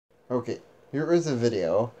Okay, here is a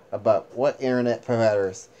video about what internet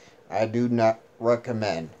providers I do not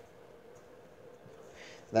recommend.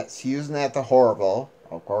 That's HughesNet the Horrible,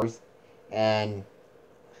 of course, and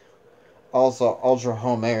also Ultra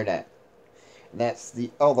Home Internet. That's the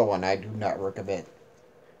other one I do not recommend.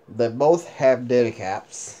 They both have data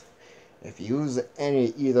caps. If you use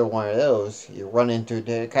either one of those, you run into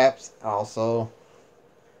data caps. Also,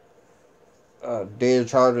 data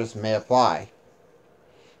charges may apply.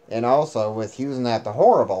 And also, with HughesNet the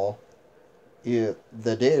Horrible, the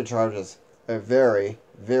data charges are very,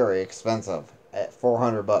 very expensive at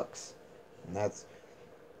 $400, and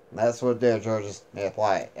that's what data charges may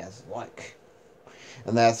apply as like,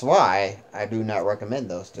 and that's why I do not recommend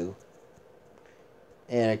those two.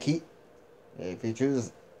 And if you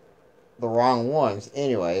choose the wrong ones,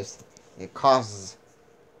 anyways, it causes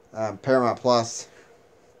Paramount Plus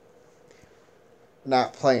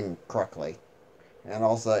not playing correctly, and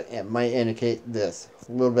also it might indicate this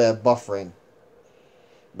a little bit of buffering.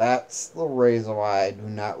 That's the reason why I do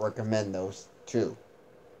not recommend those two.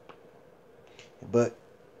 But,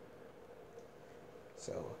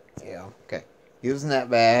 so, yeah, okay. HughesNet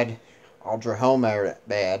bad. Ultra Home Internet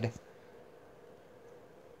bad.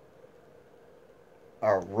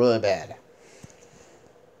 Are really bad.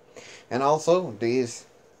 And also, these...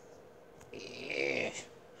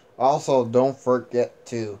 Also, don't forget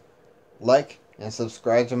to like and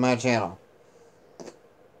subscribe to my channel.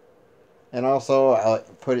 And also, I'll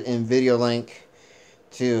put it in video link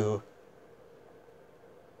to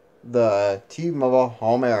the T-Mobile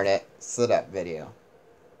Home Internet setup video.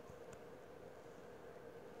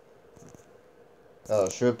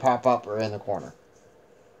 It should pop up right in the corner.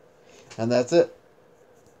 And that's it.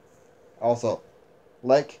 Also,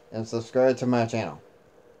 like and subscribe to my channel.